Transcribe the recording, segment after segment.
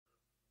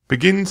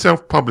Begin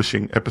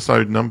Self-Publishing,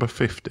 episode number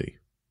 50.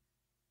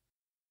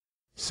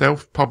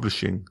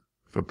 Self-publishing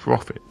for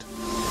profit.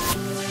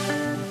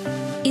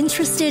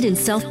 Interested in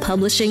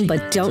self-publishing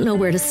but don't know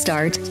where to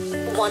start?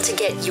 Want to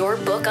get your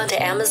book onto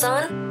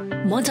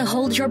Amazon? Want to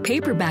hold your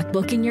paperback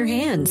book in your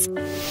hands?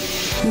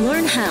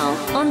 Learn how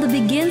on the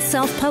Begin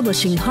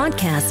Self-Publishing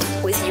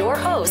podcast with your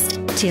host,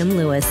 Tim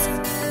Lewis.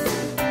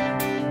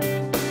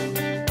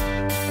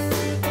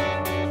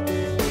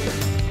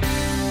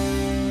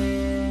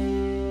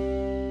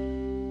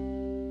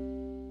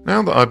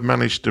 Now that I've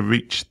managed to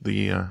reach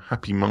the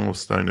happy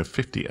milestone of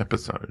 50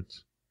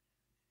 episodes,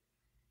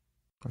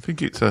 I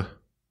think it's a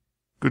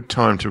good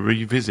time to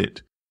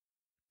revisit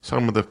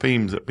some of the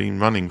themes that have been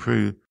running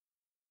through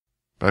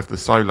both the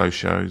solo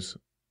shows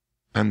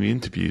and the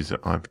interviews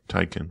that I've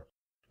taken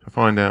to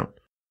find out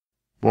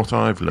what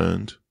I've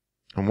learned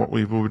and what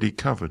we've already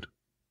covered.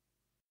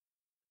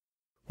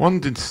 One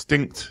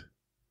distinct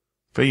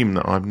theme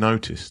that I've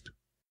noticed,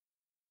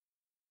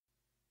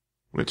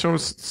 which I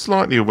was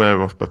slightly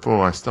aware of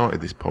before I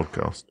started this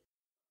podcast,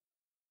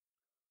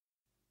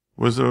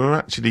 was there were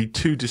actually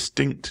two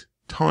distinct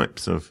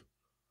types of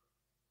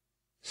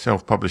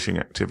self-publishing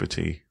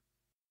activity.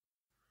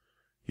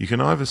 You can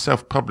either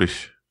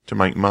self-publish to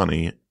make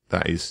money,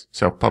 that is,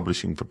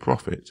 self-publishing for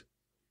profit,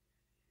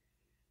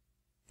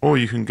 or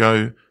you can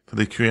go for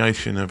the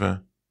creation of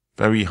a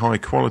very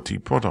high-quality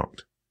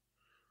product,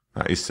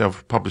 that is,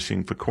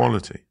 self-publishing for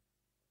quality.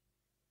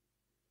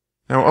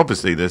 Now,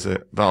 obviously, there's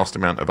a vast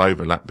amount of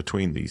overlap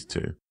between these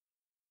two,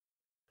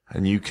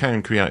 and you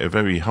can create a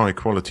very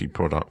high-quality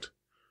product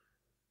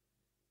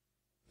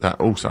that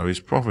also is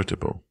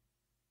profitable.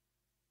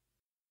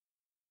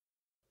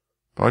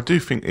 But I do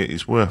think it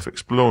is worth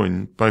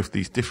exploring both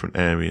these different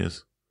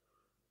areas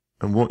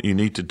and what you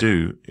need to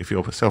do if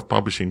you're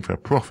self-publishing for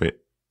profit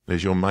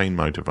as your main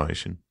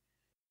motivation,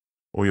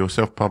 or you're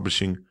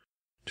self-publishing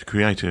to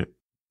create an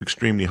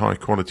extremely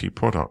high-quality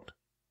product.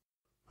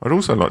 I'd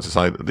also like to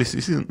say that this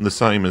isn't the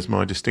same as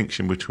my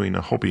distinction between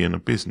a hobby and a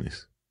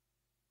business.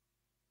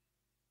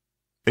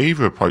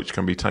 Either approach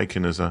can be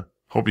taken as a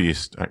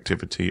hobbyist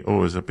activity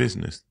or as a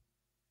business.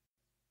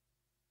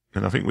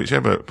 And I think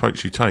whichever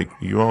approach you take,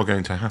 you are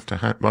going to have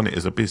run it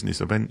as a business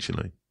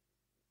eventually,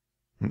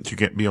 once you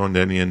get beyond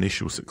any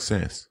initial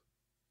success.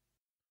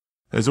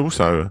 There's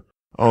also an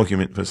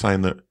argument for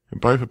saying that in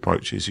both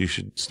approaches you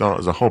should start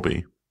as a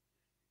hobby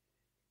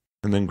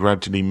and then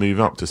gradually move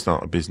up to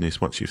start a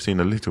business once you've seen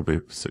a little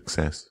bit of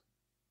success.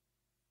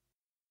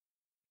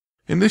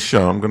 In this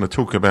show, I'm going to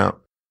talk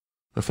about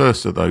the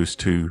first of those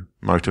two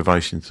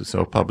motivations for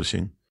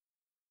self-publishing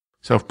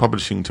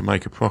to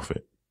make a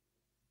profit.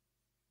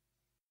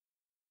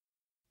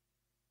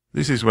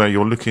 This is where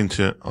you're looking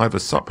to either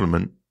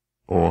supplement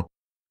or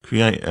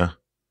create an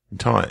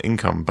entire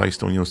income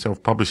based on your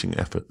self-publishing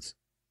efforts.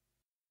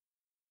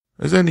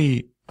 As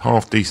any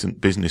half-decent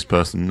business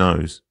person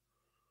knows,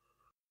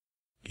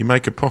 you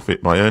make a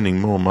profit by earning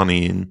more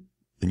money in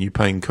than you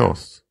pay in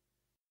costs.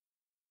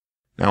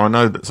 Now, I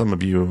know that some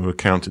of you are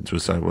accountants will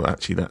say, well,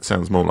 actually, that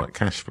sounds more like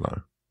cash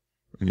flow.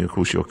 And of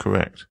course, you're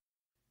correct.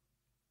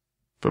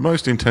 For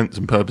most intents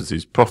and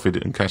purposes, profit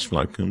and cash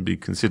flow can be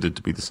considered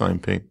to be the same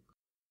thing.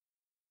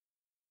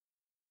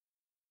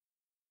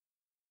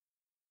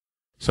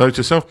 So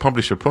to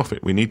self-publish a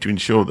profit, we need to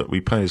ensure that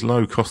we pay as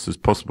low costs as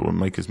possible and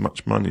make as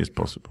much money as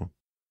possible.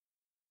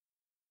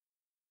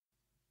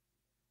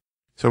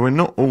 So we're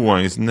not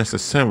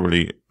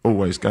necessarily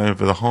always going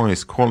for the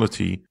highest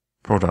quality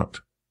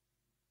product,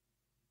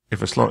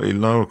 if a slightly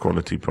lower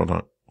quality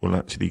product will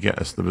actually get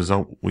us the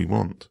result we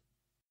want.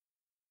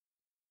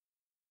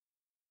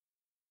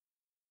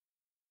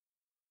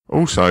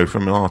 Also,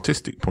 from an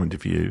artistic point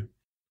of view,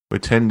 we're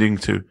tending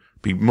to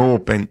be more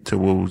bent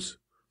towards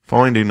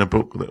finding a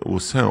book that will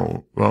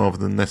sell rather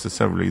than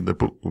necessarily the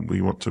book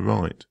we want to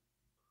write,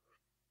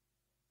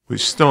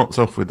 which starts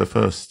off with the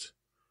first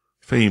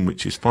theme,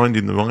 which is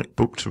finding the right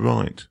book to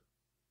write.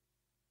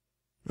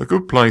 A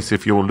good place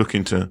if you're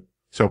looking to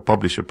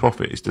self-publish a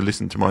profit is to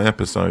listen to my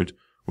episode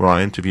where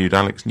I interviewed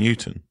Alex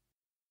Newton,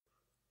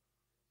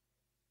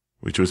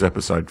 which was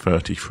episode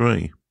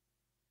 33.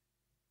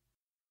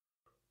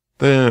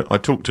 There I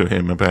talked to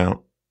him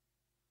about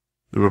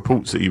the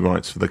reports that he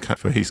writes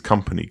for his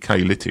company,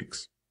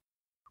 K-Lytics,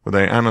 where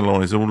they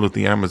analyse all of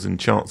the Amazon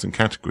charts and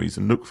categories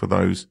and look for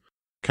those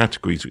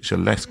categories which are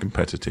less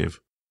competitive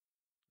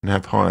and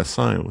have higher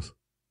sales.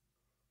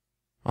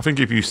 I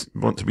think if you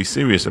want to be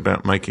serious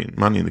about making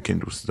money in the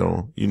Kindle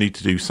store, you need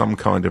to do some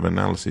kind of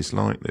analysis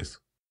like this.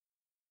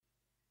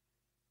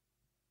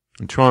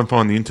 And try and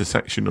find the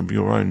intersection of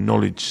your own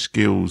knowledge,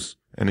 skills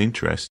and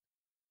interest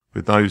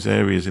with those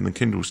areas in the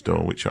Kindle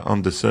store which are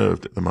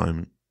underserved at the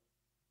moment.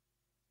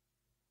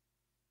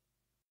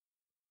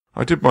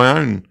 I did my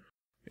own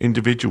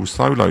individual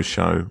solo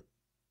show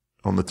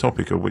on the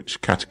topic of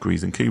which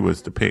categories and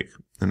keywords to pick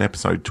in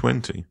episode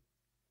 20.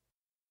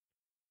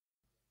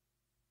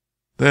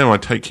 There I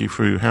take you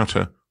through how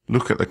to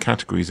look at the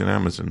categories in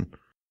Amazon,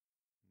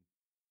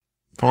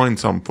 find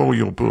some for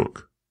your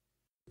book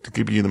to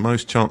give you the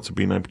most chance of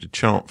being able to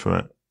chart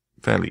for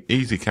fairly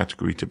easy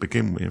category to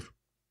begin with,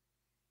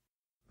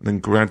 and then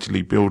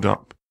gradually build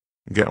up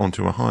and get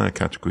onto a higher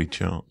category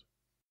chart.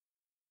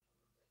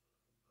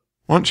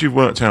 Once you've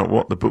worked out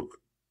what the book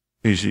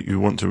is that you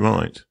want to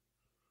write,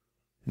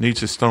 you need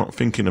to start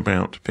thinking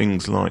about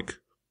things like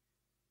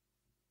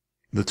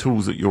the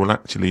tools that you'll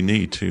actually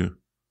need to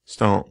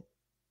start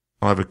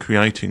either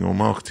creating or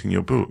marketing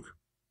your book.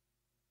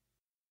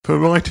 For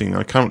writing,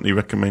 I currently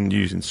recommend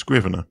using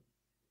Scrivener.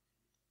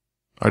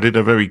 I did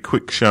a very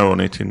quick show on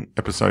it in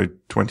episode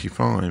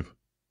 25.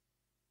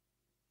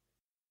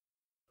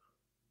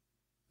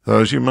 So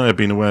as you may have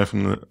been aware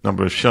from the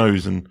number of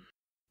shows and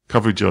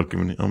coverage I've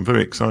given it, I'm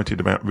very excited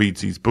about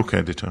Reedsy's book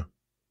editor.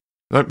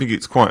 I don't think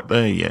it's quite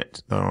there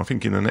yet, though I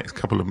think in the next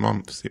couple of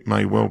months it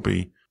may well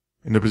be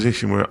in a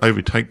position where it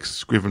overtakes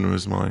Scrivener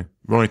as my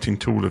writing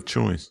tool of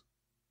choice.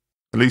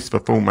 At least for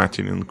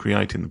formatting and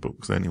creating the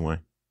books anyway.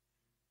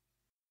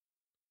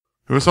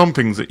 There are some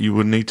things that you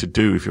would need to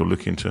do if you're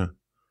looking to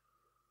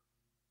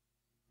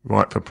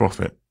write for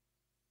profit.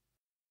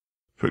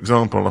 For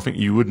example, I think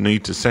you would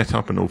need to set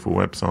up an author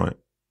website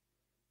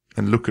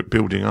and look at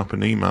building up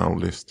an email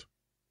list.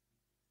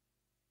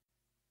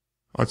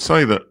 I'd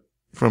say that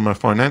from a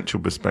financial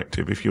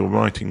perspective, if you're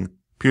writing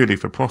purely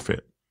for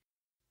profit,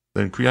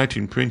 then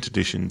creating print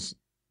editions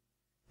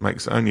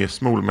makes only a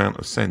small amount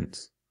of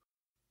sense.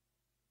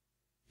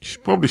 You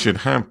probably should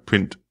have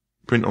print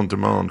on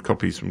demand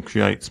copies from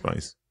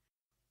CreateSpace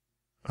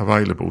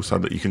available so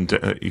that you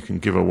can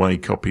give away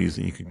copies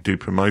and you can do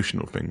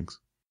promotional things.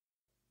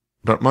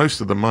 But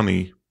most of the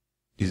money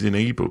is in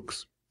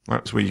ebooks.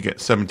 That's where you get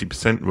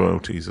 70%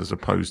 royalties as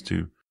opposed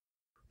to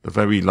the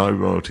very low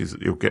royalties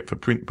that you'll get for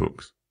print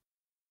books.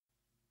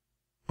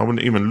 I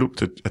wouldn't even look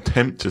to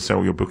attempt to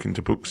sell your book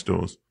into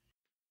bookstores,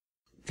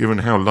 given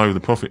how low the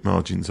profit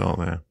margins are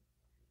there.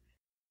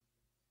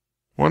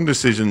 One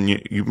decision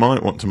you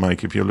might want to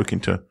make if you're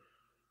looking to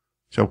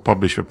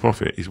self-publish for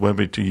profit is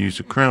whether to use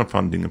a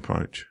crowdfunding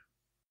approach.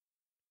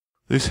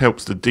 This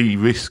helps to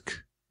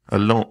de-risk a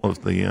lot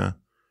of the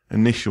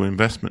initial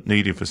investment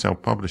needed for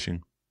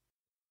self-publishing,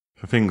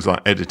 for things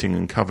like editing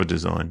and cover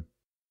design.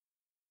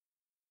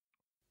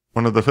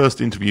 One of the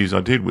first interviews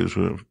I did was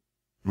with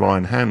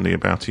Ryan Hanley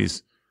about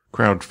his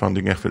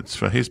crowdfunding efforts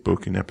for his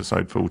book in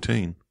episode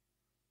 14.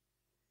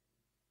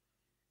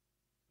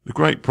 The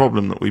great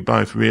problem that we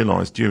both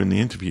realised during the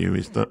interview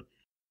is that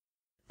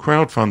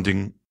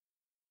crowdfunding,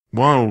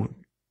 while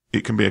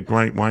it can be a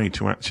great way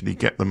to actually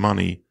get the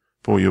money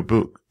for your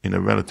book in a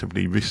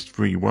relatively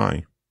risk-free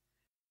way,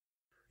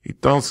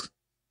 it does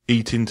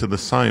eat into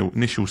the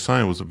initial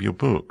sales of your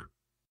book.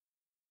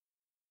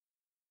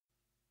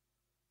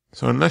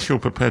 So unless you're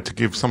prepared to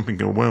give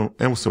something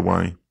else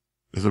away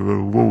as a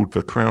reward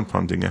for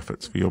crowdfunding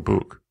efforts for your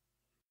book,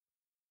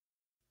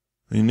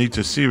 then you need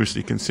to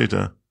seriously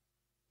consider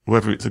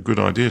whether it's a good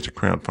idea to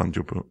crowdfund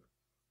your book.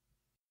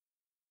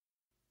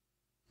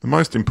 The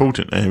most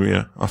important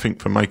area, I think,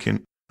 for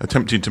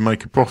attempting to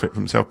make a profit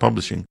from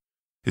self-publishing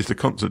is to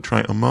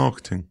concentrate on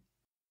marketing.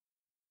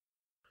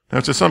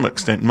 Now, to some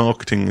extent,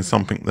 marketing is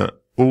something that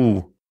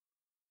all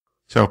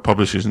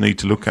self-publishers need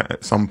to look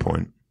at some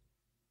point,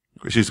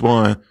 which is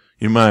why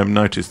you may have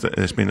noticed that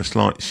there's been a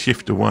slight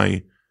shift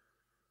away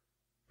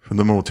from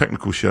the more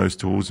technical shows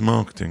towards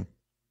marketing.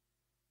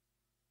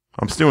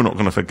 I'm still not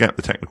going to forget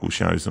the technical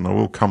shows, and I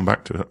will come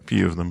back to a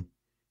few of them.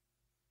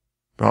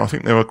 But I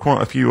think there are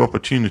quite a few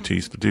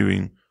opportunities for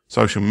doing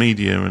social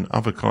media and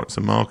other types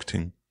of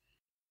marketing,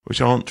 which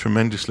aren't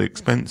tremendously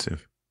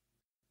expensive.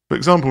 For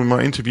example, in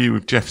my interview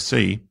with Jeff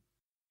C.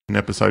 in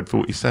episode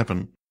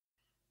 47,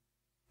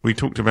 we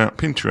talked about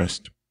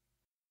Pinterest.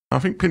 I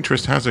think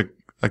Pinterest has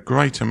a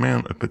great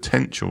amount of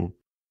potential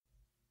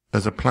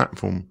as a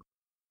platform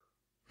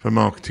for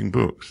marketing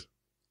books.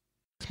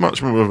 It's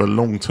much more of a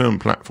long-term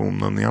platform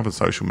than the other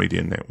social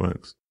media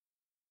networks.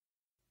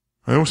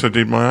 I also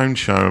did my own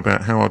show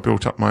about how I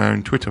built up my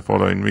own Twitter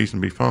following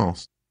reasonably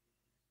fast.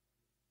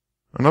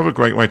 Another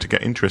great way to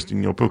get interest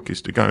in your book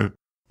is to go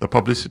the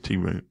publicity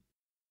route.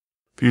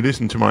 If you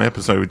listen to my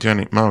episode with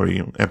Janet Murray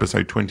on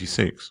episode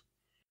 26,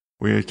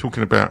 we're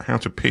talking about how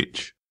to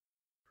pitch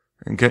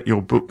and get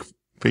your book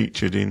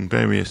featured in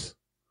various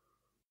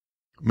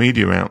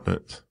media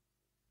outlets.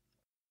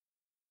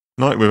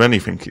 Like with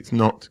anything, it's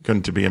not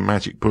going to be a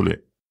magic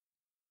bullet.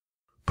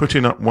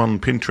 Putting up one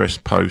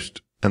Pinterest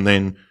post and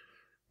then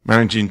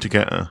managing to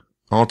get an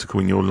article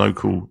in your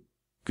local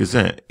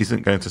gazette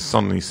isn't going to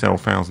suddenly sell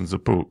thousands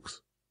of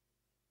books.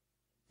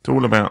 It's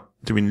all about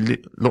doing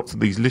lots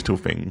of these little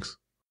things,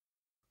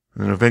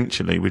 and then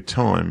eventually, with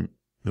time,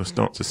 you'll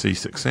start to see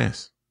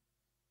success.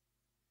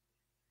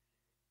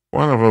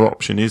 One other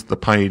option is the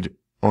paid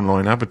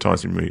online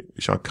advertising route,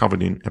 which I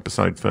covered in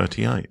episode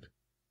 38.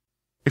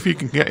 If you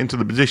can get into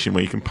the position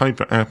where you can pay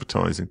for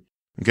advertising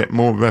and get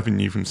more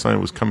revenue from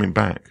sales coming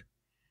back,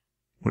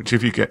 which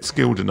if you get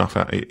skilled enough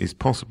at it is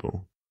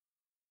possible,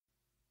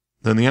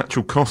 then the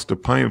actual cost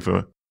of paying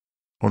for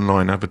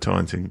online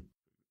advertising,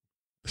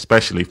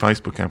 especially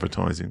Facebook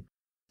advertising,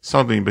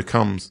 suddenly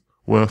becomes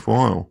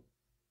worthwhile.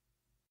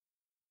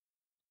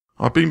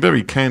 I've been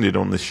very candid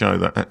on this show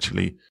that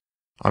actually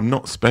I've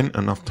not spent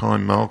enough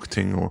time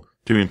marketing or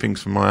doing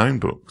things for my own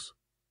books.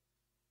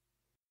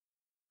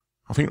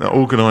 I think that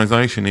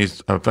organisation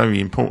is a very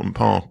important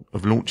part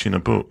of launching a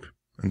book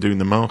and doing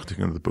the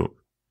marketing of the book.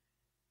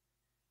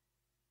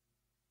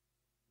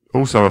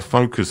 Also, a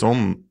focus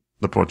on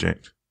the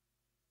project.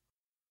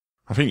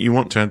 I think you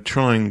want to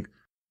try and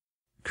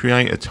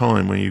create a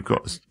time where you've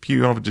got a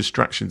few other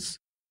distractions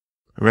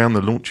around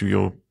the launch of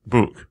your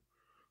book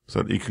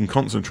so that you can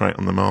concentrate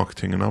on the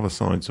marketing and other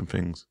sides of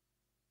things.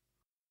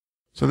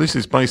 So this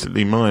is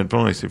basically my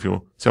advice if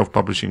you're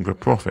self-publishing for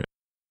profit.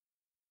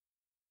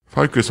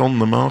 Focus on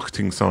the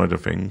marketing side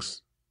of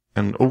things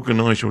and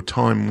organise your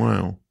time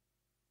well.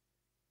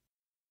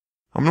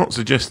 I'm not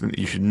suggesting that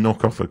you should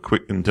knock off a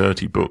quick and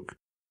dirty book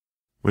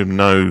with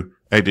no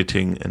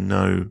editing and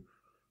no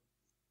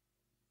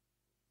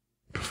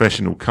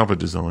professional cover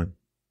design.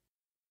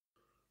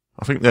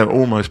 I think they're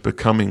almost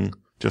becoming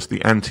just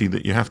the ante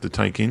that you have to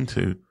take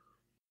into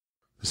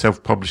the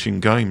self-publishing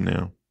game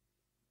now.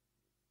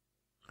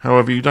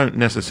 However, you don't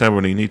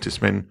necessarily need to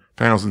spend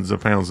thousands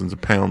of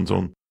pounds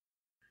on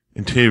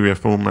interior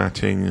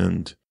formatting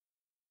and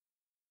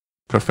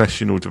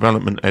professional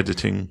development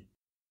editing,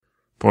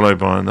 followed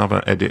by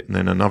another edit and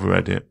then another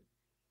edit.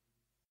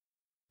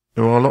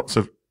 There are lots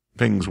of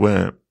things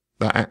where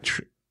that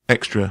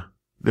extra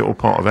little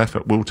part of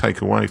effort will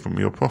take away from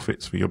your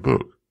profits for your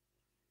book.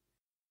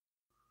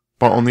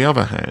 But on the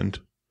other hand,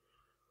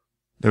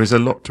 there is a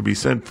lot to be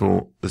said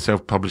for the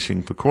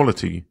self-publishing for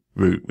quality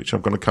route, which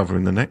I'm going to cover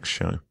in the next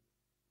show.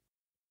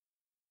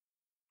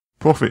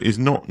 Profit is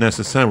not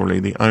necessarily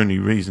the only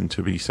reason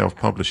to be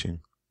self-publishing.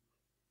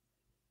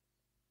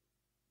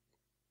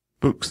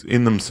 Books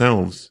in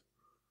themselves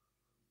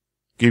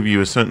give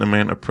you a certain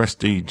amount of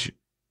prestige,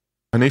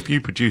 and if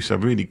you produce a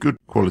really good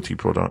quality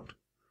product,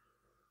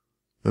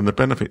 then the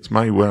benefits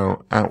may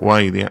well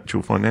outweigh the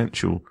actual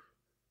financial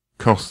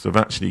costs of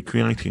actually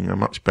creating a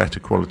much better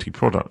quality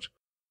product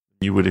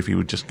than you would if you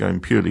were just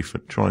going purely for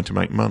trying to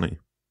make money.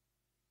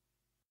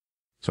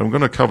 So I'm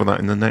going to cover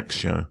that in the next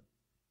show.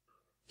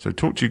 So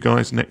talk to you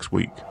guys next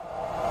week.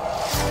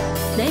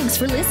 Thanks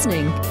for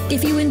listening.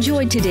 If you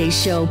enjoyed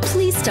today's show,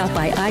 please stop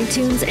by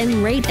iTunes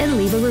and rate and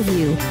leave a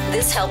review.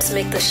 This helps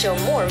make the show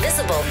more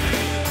visible.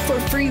 For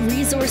free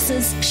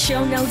resources,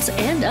 show notes,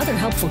 and other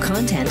helpful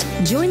content,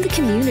 join the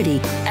community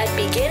at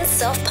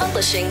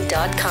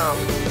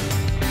beginselfpublishing.com.